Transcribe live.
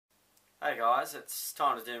Hey guys, it's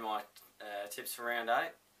time to do my tips for round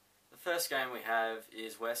 8. The first game we have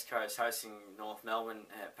is West Coast hosting North Melbourne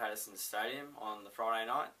at Patterson Stadium on the Friday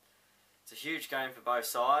night. It's a huge game for both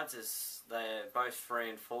sides as they're both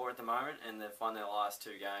 3 and 4 at the moment and they've won their last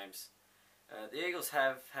 2 games. The Eagles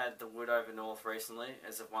have had the wood over North recently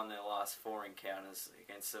as they've won their last 4 encounters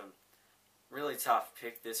against them. Really tough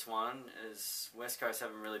pick this one as West Coast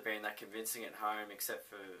haven't really been that convincing at home except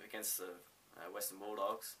for against the Western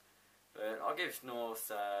Bulldogs. But I'll give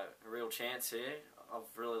North a real chance here.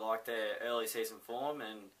 I've really liked their early season form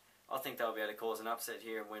and I think they'll be able to cause an upset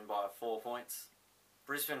here and win by 4 points.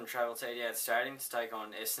 Brisbane travel to Etihad Stadium to take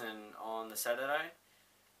on Essendon on the Saturday.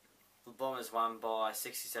 The Bombers won by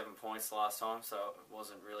 67 points last time, so it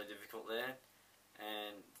wasn't really difficult there.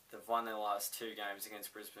 And they've won their last 2 games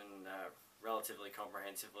against Brisbane relatively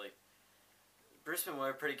comprehensively. Brisbane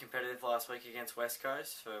were pretty competitive last week against West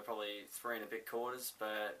Coast for probably 3 and a bit quarters,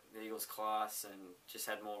 but the Eagles class and just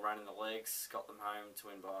had more run in the legs, got them home to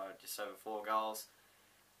win by just over 4 goals.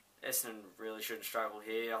 Essendon really shouldn't struggle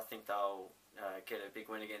here. I think they'll get a big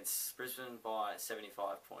win against Brisbane by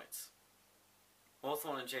 75 points.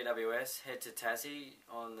 Hawthorn and GWS head to Tassie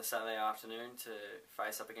on the Saturday afternoon to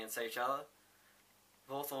face up against each other.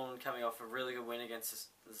 Hawthorn coming off a really good win against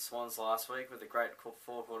the Swans last week with a great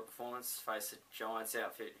 4-quarter performance, faced a Giants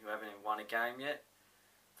outfit who haven't even won a game yet.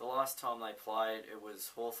 The last time they played, it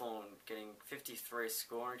was Hawthorn getting 53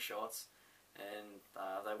 scoring shots and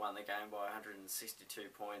they won the game by 162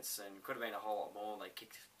 points and could have been a whole lot more. They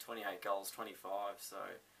kicked 28 goals, 25, so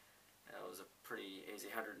it was a pretty easy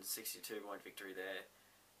 162 point victory there.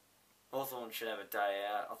 Hawthorn should have a day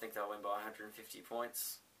out. I think they'll win by 150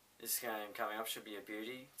 points. This game coming up should be a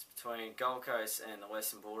beauty. It's between Gold Coast and the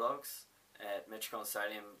Western Bulldogs at Metricon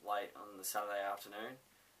Stadium late on the Saturday afternoon.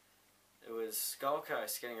 It was Gold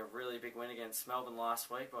Coast getting a really big win against Melbourne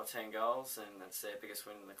last week by 10 goals, and that's their biggest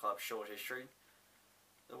win in the club's short history.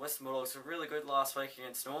 The Western Bulldogs were really good last week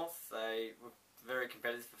against North. They were very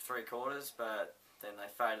competitive for 3 quarters, but then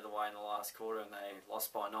they faded away in the last quarter and they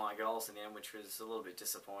lost by 9 goals in the end, which was a little bit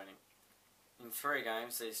disappointing. In 3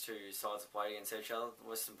 games, these 2 sides have played against each other. The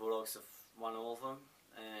Western Bulldogs have won all of them,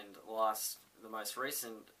 and the most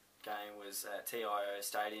recent game was at TIO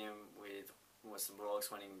Stadium with Western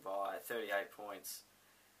Bulldogs winning by 38 points.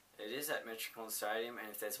 It is at Metricon Stadium, and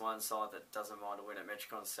if there's one side that doesn't mind to win at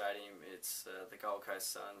Metricon Stadium, it's the Gold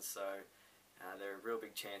Coast Suns, so they're a real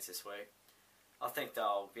big chance this week. I think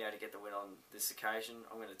they'll be able to get the win on this occasion.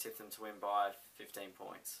 I'm going to tip them to win by 15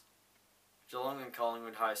 points. Geelong and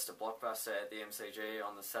Collingwood host a blockbuster at the MCG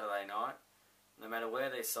on the Saturday night. No matter where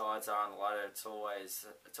these sides are on the ladder, it's always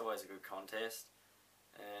a good contest.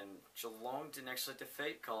 And Geelong didn't actually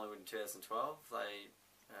defeat Collingwood in 2012.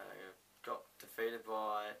 They got defeated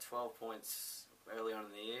by 12 points early on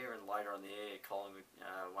in the year, and later on in the year Collingwood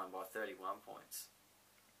won by 31 points.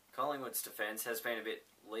 Collingwood's defence has been a bit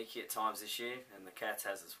leaky at times this year, and the Cats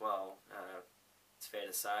has as well, it's fair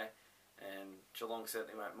to say. And Geelong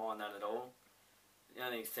certainly won't mind that at all. The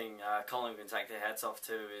only thing Collingwood can take their hats off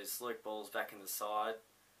to is Luke Ball's back in the side,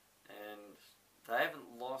 and they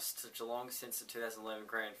haven't lost to Geelong since the 2011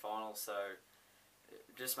 Grand Final, so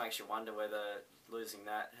it just makes you wonder whether losing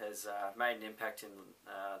that has made an impact in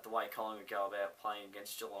the way Collingwood go about playing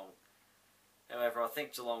against Geelong. However, I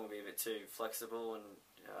think Geelong will be a bit too flexible and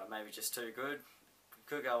maybe just too good.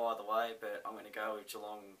 Could go either way, but I'm going to go with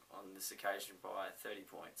Geelong on this occasion by 30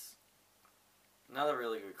 points. Another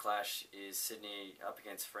really good clash is Sydney up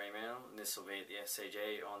against Fremantle, and this will be at the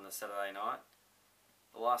FCG on the Saturday night.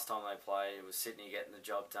 The last time they played, it was Sydney getting the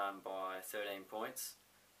job done by 13 points.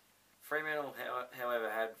 Fremantle,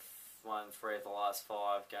 however, had won 3 of the last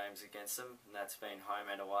 5 games against them, and that's been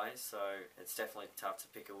home and away, so it's definitely tough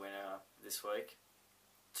to pick a winner this week.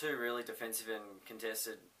 2 really defensive and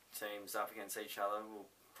contested teams up against each other will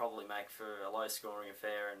probably make for a low-scoring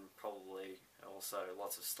affair and probably also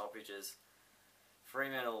lots of stoppages.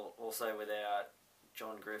 Fremantle also without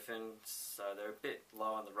John Griffin, so they're a bit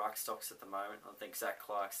low on the ruck stocks at the moment. I think Zach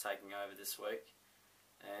Clark's taking over this week,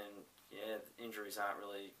 and yeah, injuries aren't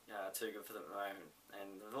really too good for them at the moment.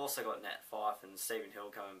 And they've also got Nat Fyfe and Stephen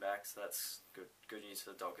Hill coming back, so that's good news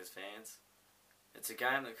for the Dockers fans. It's a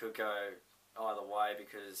game that could go either way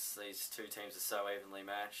because these 2 teams are so evenly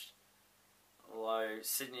matched. Although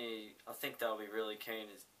Sydney, I think they'll be really keen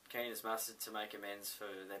as mustard to make amends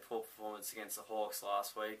for their poor performance against the Hawks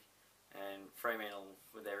last week, and Fremantle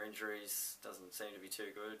with their injuries doesn't seem to be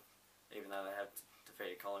too good, even though they have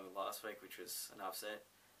defeated Collingwood last week, which was an upset.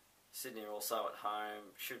 Sydney are also at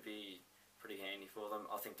home, should be pretty handy for them.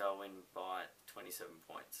 I think they'll win by 27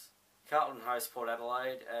 points. Carlton host Port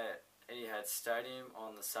Adelaide at Etihad Stadium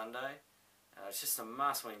on the Sunday. It's just a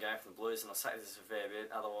must-win game for the Blues, and I'll say this a fair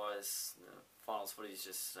bit, otherwise finals footy is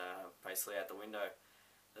just basically out the window.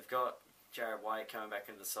 They've got Jared Waite coming back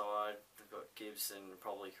into the side, they've got Gibbs and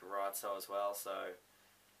probably Carazzo as well, so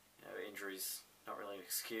injuries not really an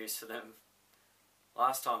excuse for them.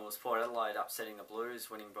 Last time it was Port Adelaide upsetting the Blues,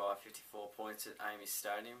 winning by 54 points at Amy's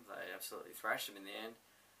Stadium. They absolutely thrashed them in the end.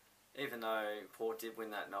 Even though Port did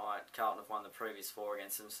win that night, Carlton have won the previous 4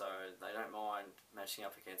 against them, so they don't mind matching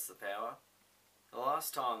up against the power. The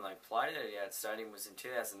last time they played at Etihad Stadium was in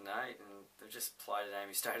 2008, and they've just played at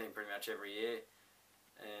Amy's Stadium pretty much every year.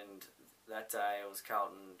 And that day it was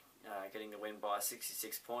Carlton getting the win by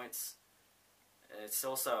 66 points. It's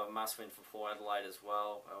also a must-win for Port Adelaide as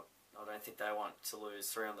well. I don't think they want to lose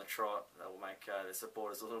 3 on the trot. That will make their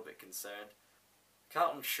supporters a little bit concerned.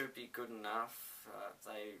 Carlton should be good enough.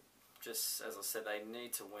 They just, as I said, they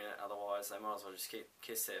need to win it. Otherwise, they might as well just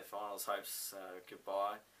kiss their finals hopes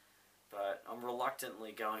goodbye. But I'm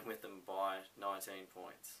reluctantly going with them by 19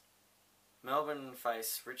 points. Melbourne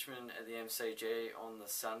face Richmond at the MCG on the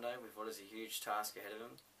Sunday with what is a huge task ahead of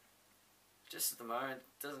them. Just at the moment,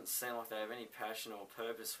 it doesn't seem like they have any passion or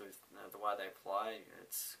purpose with the way they play.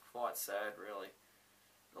 It's quite sad, really.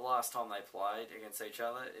 The last time they played against each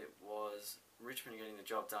other, it was Richmond getting the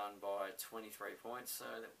job done by 23 points, so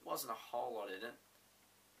there wasn't a whole lot in it.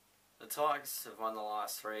 The Tigers have won the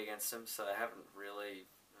last 3 against them, so they haven't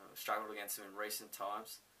really struggled against them in recent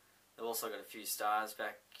times. They've also got a few stars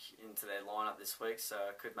back into their lineup this week, so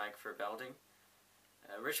it could make for a belting.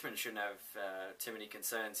 Richmond shouldn't have too many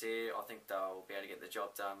concerns here. I think they'll be able to get the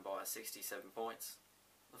job done by 67 points.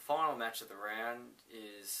 The final match of the round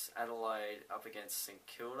is Adelaide up against St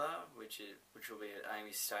Kilda, which will be at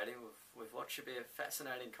Amy's Stadium with what should be a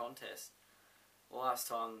fascinating contest. The last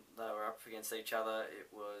time they were up against each other,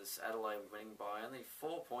 it was Adelaide winning by only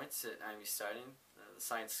 4 points at Amy's Stadium. The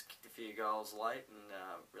Saints kicked a few goals late and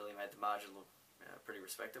really made the margin look pretty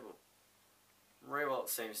respectable. Riewoldt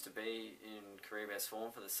seems to be in career best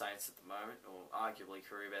form for the Saints at the moment, or arguably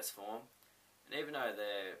career best form. And even though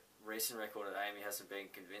their recent record at Amy hasn't been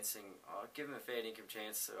convincing, I'd give them a fair income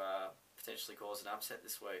chance to potentially cause an upset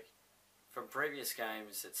this week. From previous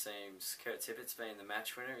games, it seems Kurt Tippett's been the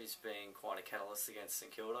match winner. He's been quite a catalyst against St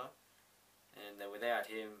Kilda. And without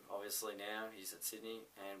him, obviously now, he's at Sydney,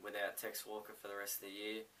 and without Tex Walker for the rest of the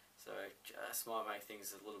year, so just might make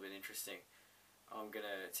things a little bit interesting. I'm going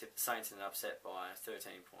to tip the Saints in an upset by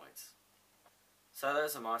 13 points. So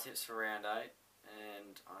those are my tips for round 8,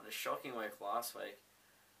 and on a shocking week last week,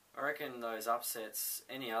 I reckon those upsets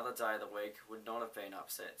any other day of the week would not have been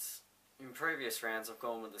upsets. In previous rounds I've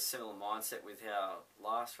gone with a similar mindset with how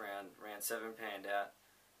last round, round 7 panned out,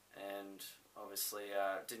 and obviously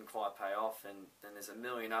didn't quite pay off, and then there's a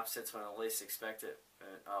million upsets when I least expect it.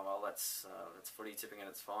 But oh well, that's footy tipping at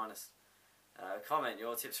its finest. Comment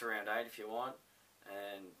your tips for round 8 if you want.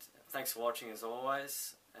 And thanks for watching as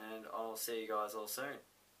always, and I'll see you guys all soon.